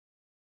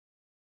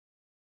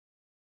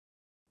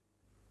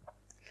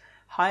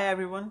Hi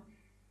everyone,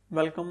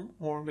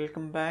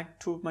 welcome back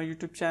to my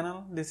YouTube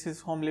channel. This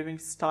is Home Living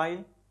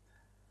Style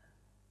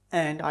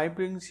and I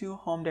brings you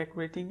home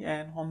decorating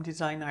and home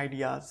design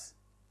ideas.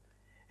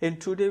 In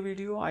today's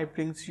video I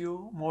brings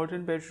you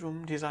modern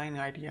bedroom design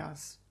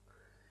ideas.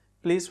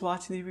 Please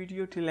watch the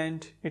video till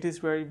end. It is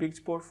very big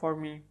support for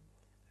me,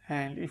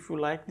 and if you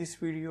like this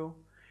video,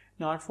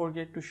 not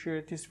forget to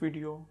share this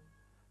video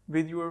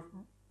with your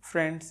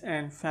friends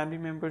and family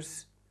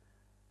members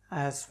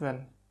as well.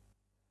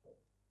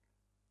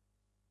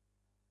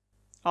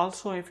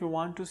 Also, if you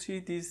want to see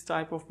these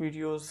type of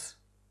videos,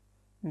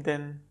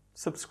 then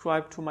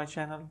subscribe to my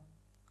channel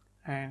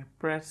and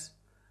press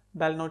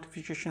bell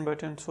notification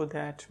button so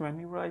that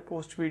whenever I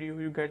post video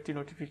you get the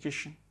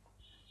notification.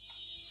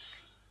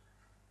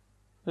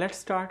 Let's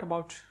start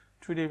about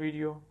today's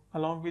video.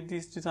 Along with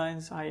these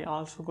designs, I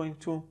also going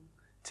to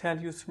tell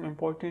you some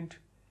important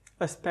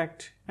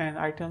aspects and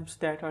items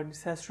that are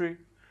necessary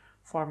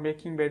for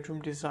making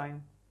bedroom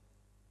design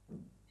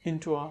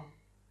into a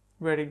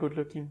very good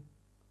looking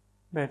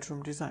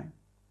bedroom design.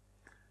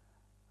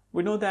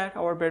 We know that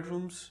our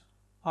bedrooms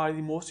are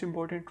the most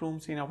important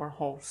rooms in our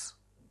house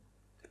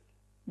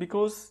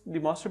because the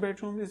master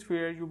bedroom is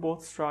where you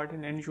both start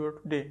and end your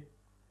day,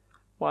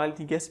 while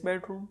the guest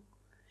bedroom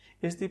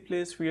is the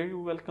place where you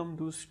welcome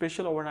those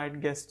special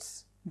overnight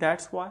guests.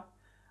 That's why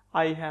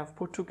I have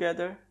put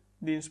together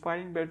the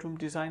inspiring bedroom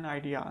design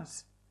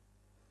ideas.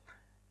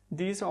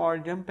 These are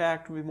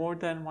jam-packed with more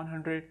than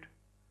 100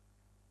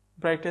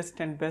 brightest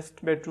and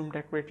best bedroom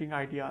decorating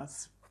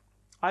ideas.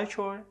 I'm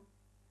sure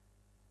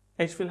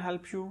it will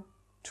help you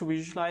to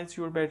visualize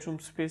your bedroom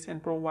space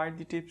and provide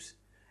the tips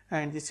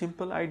and the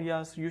simple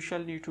ideas you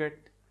shall need to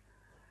get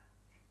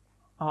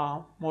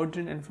a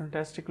modern and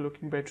fantastic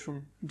looking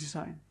bedroom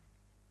design.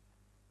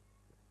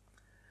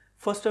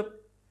 First up,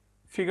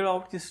 figure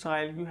out the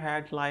style you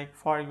had like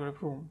for your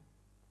room.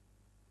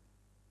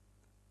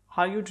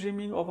 Are you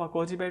dreaming of a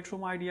cozy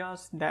bedroom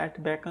ideas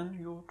that beckon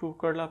you to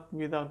curl up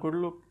with a good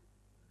look,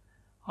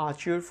 a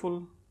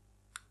cheerful,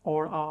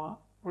 or a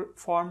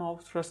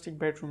farmhouse rustic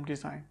bedroom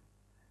design?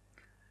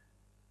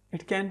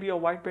 It can be a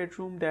white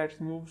bedroom that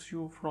removes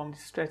you from the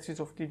stresses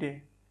of the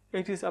day.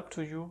 It is up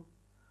to you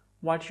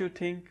what you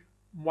think,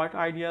 what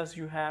ideas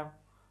you have,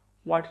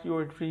 what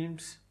your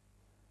dreams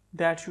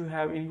that you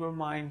have in your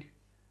mind,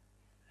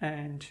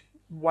 and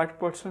what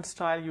personal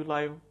style you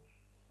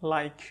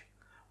like,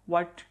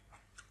 what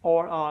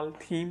overall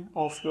theme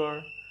of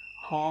your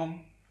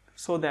home,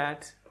 so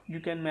that you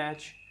can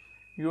match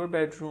your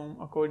bedroom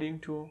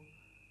according to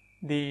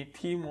the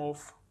theme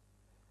of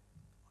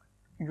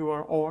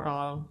your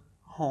overall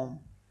home.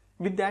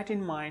 With that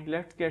in mind,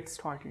 let's get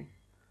started.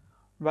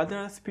 Whether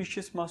a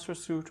spacious master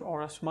suite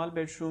or a small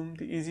bedroom,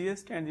 the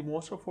easiest and the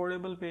most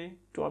affordable way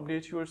to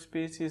update your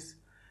space is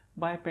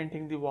by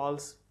painting the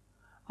walls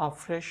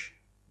afresh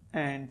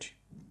and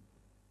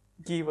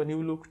give a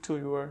new look to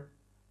your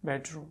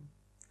bedroom.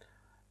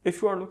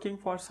 If you are looking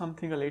for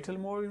something a little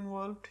more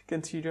involved,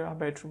 consider a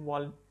bedroom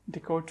wall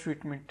decor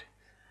treatment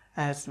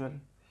as well.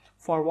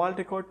 For wall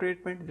decor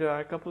treatment, there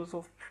are a couple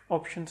of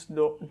options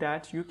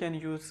that you can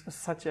use,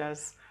 such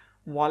as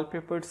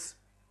wallpapers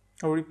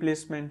or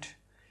replacement.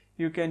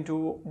 You can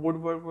do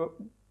woodwork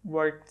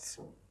works.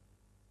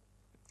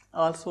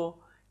 Also,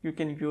 you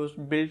can use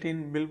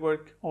built-in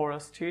millwork or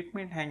a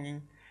statement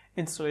hanging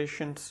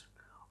installations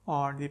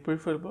are the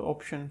preferable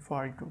option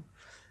for you.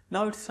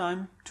 Now it's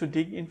time to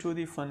dig into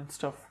the fun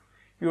stuff.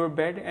 Your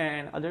bed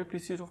and other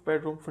pieces of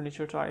bedroom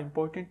furniture are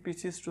important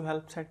pieces to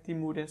help set the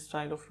mood and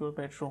style of your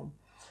bedroom.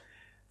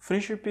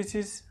 Furniture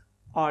pieces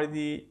are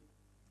the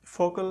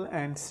focal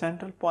and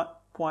central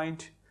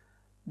point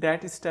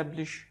that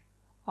establish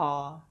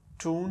a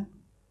tone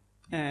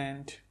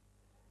and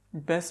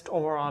best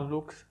overall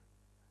look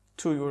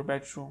to your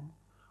bedroom.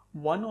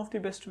 One of the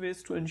best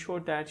ways to ensure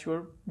that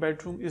your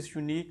bedroom is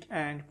unique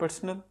and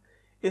personal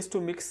is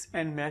to mix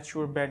and match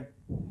your bed.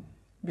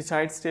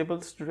 Besides,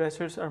 tables,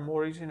 dressers are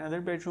more used in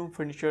other bedroom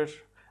furniture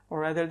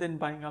rather than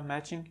buying a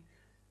matching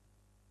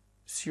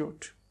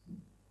suite.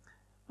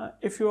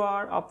 If you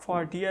are up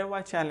for a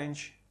DIY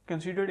challenge,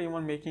 consider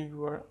even making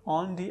your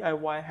own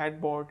DIY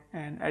headboard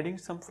and adding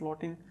some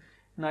floating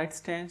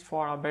nightstands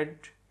for a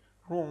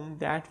bedroom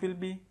that will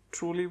be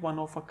truly one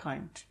of a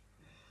kind.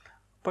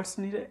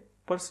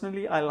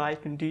 Personally, I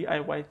like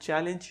DIY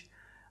challenge.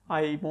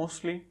 I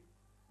mostly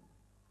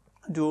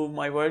do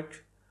my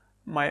work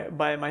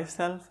by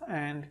myself,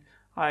 and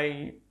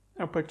I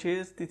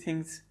purchase the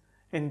things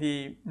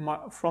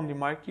from the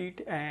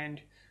market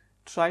and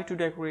try to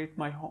decorate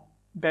my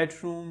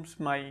bedrooms,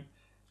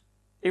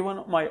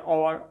 even my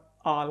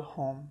overall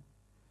home.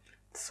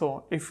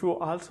 So if you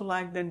also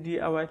like the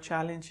DIY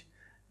challenge,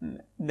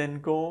 then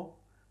go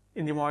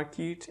in the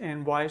market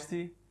and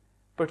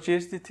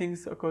purchase the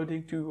things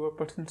according to your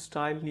personal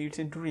style, needs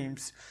and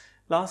dreams.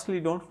 Lastly,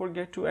 don't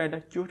forget to add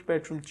a cute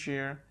bedroom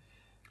chair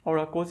or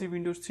a cozy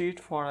window seat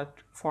for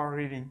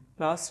reading.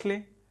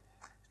 Lastly,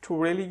 to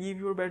really give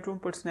your bedroom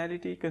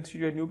personality,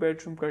 consider new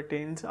bedroom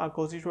curtains, a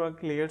cozy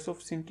rug, layers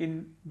of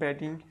silk-in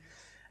bedding,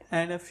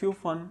 and a few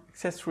fun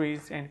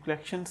accessories and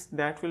collections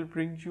that will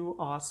bring you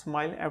a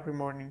smile every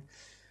morning.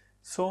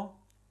 So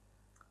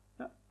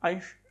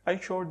I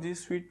showed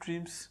these sweet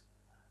dreams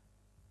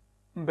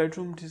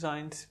bedroom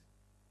designs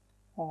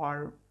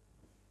are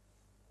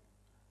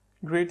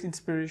great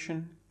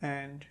inspiration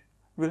and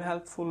will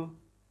helpful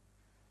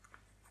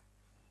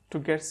to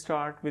get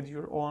started with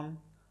your own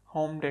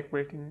home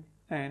decorating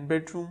and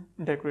bedroom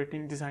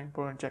decorating design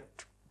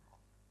project.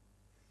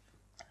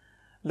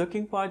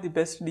 Looking for the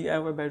best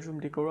DIY bedroom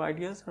decor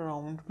ideas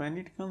around when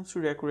it comes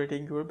to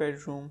decorating your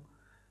bedroom?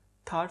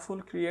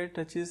 Thoughtful, clear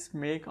touches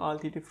make all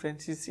the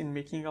differences in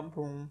making a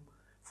room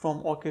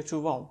from okay to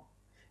wow.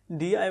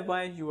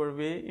 DIY your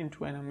way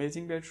into an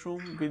amazing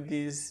bedroom with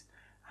these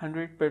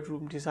 100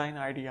 bedroom design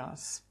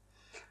ideas.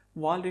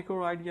 Wall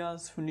decor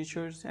ideas,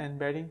 furnitures, and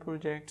bedding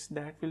projects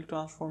that will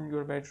transform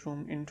your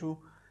bedroom into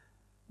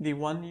the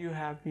one you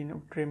have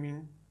been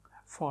dreaming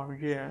for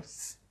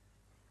years.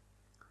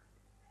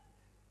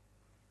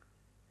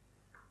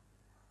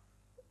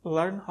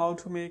 Learn how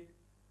to make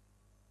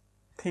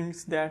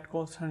things that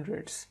cost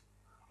hundreds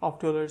of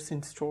dollars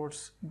in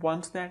stores,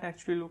 ones that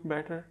actually look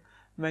better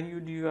when you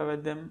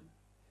DIY them.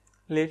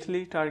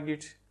 Lately,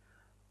 Target,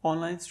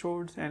 online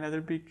stores, and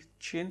other big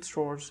chain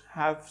stores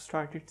have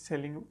started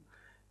selling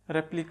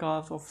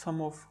replicas of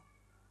some of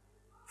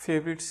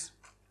favorites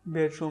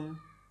bedroom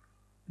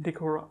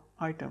decor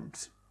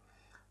items.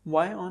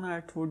 Why on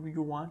earth would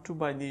you want to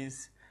buy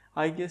these?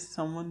 I guess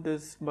someone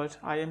does, but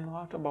I am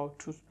not about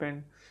to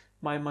spend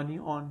my money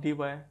on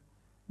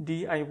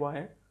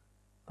DIY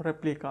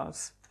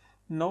replicas.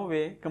 No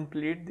way.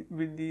 Complete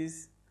with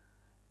these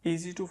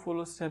easy to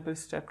follow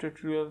step-by-step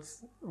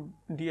tutorials.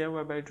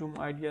 DIY bedroom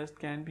ideas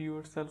can be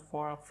yourself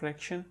for a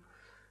fraction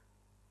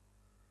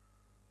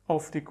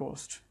of the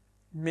cost.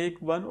 Make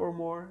one or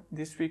more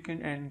this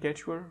weekend and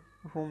get your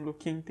room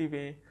looking the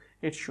way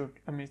it should.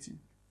 Amazing.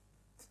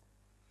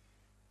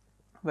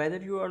 Whether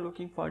you are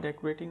looking for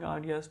decorating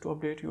ideas to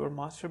update your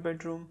master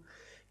bedroom,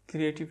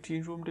 creative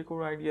teen room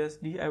decor ideas,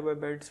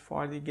 DIY beds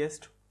for the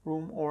guest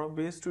room, or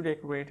ways to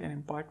decorate an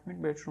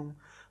apartment bedroom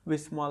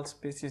with small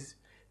spaces,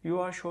 you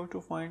are sure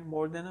to find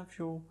more than a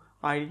few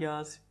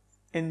ideas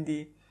in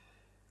the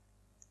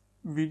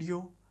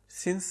video.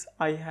 Since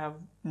I have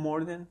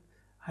more than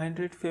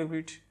 100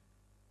 favorite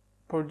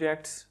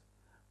projects,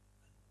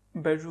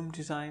 bedroom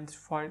designs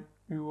for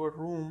your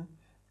room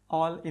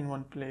all in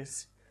one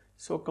place.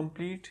 So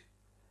complete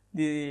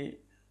the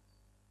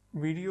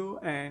video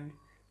and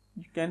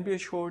you can be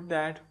assured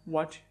that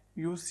what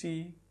you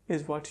see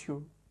is what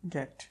you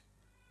get.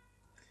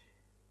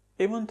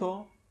 Even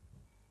though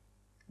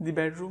the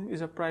bedroom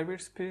is a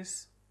private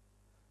space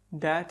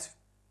that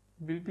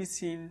will be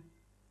seen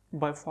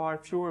by far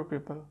fewer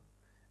people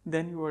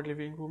than your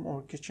living room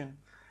or kitchen,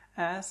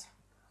 as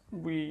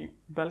we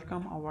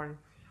welcome our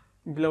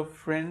beloved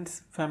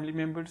friends, family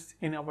members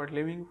in our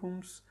living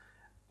rooms,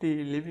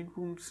 the living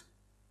rooms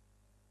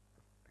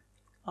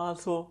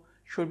also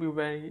should be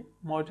very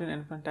modern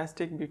and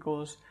fantastic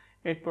because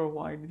it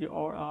provides the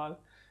overall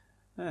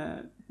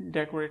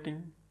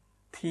decorating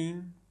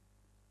theme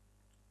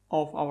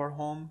of our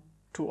home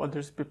to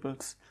others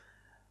people's.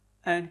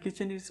 And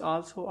kitchen is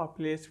also a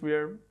place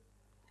where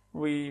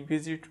we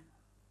visit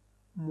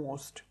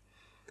most.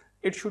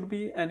 It should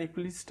be an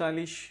equally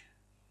stylish,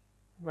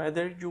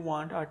 whether you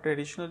want a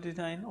traditional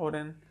design or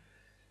an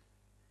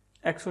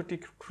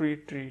exotic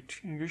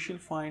treat. You shall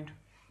find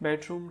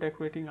bedroom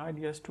decorating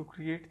ideas to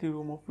create the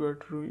room of your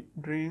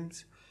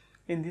dreams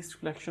in this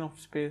collection of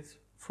space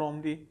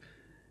from the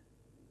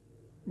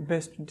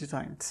best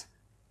designs.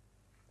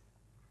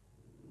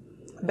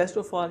 Best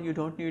of all, you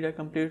don't need a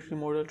complete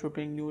remodel to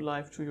bring new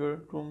life to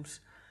your rooms.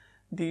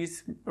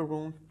 These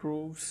rooms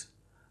proves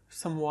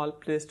some wall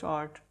placed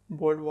art,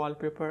 bold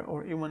wallpaper,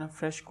 or even a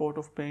fresh coat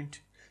of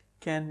paint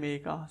can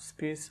make a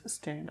space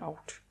stand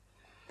out.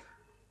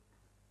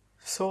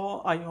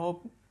 So I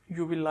hope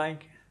you will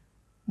like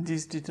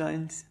these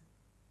designs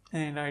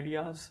and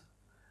ideas.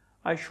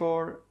 I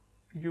sure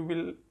you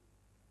will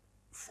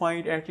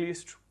find at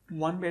least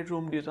one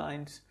bedroom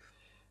designs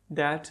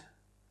that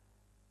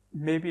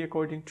may be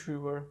according to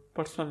your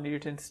personal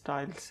needs and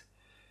styles.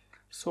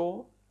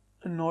 So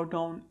note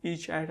down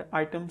each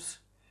items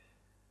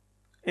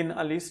in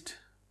a list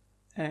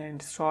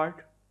and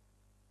start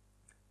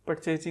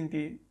purchasing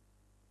the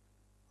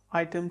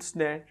items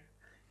that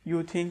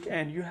you think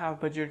and you have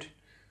budget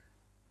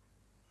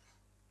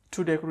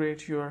to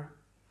decorate your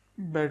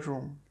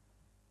bedroom.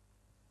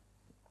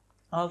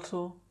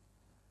 Also,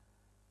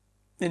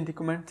 in the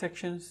comment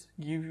sections,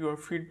 give your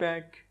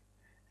feedback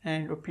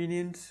and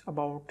opinions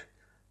about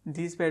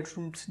these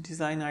bedrooms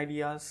design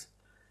ideas.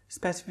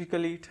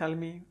 Specifically, tell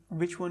me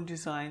which one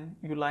design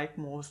you like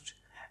most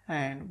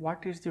and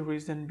what is the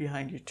reason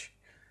behind it.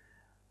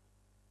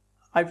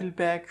 I will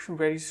back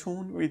very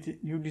soon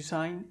with new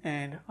design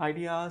and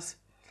ideas.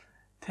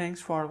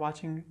 Thanks for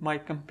watching my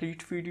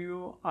complete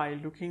video. I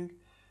looking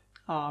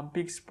a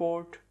big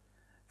support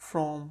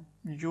from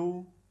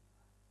you.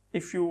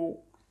 If you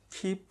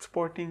keep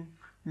supporting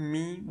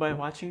me by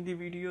watching the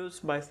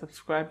videos, by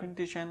subscribing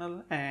the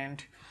channel,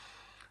 and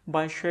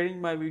by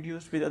sharing my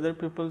videos with other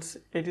people's.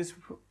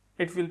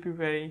 It will be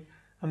very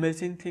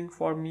amazing thing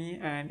for me,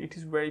 and it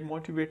is very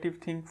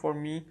motivative thing for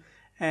me,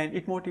 and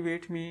it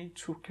motivates me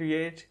to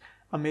create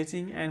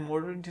amazing and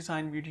modern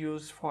design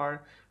videos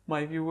for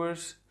my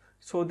viewers,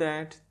 so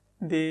that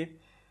they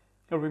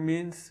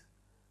remains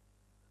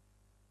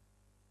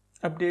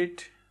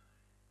updated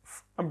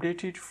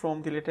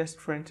from the latest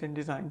trends and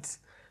designs.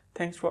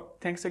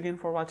 Thanks again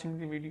for watching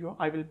the video.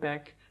 I will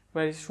back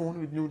very soon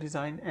with new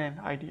design and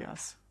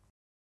ideas.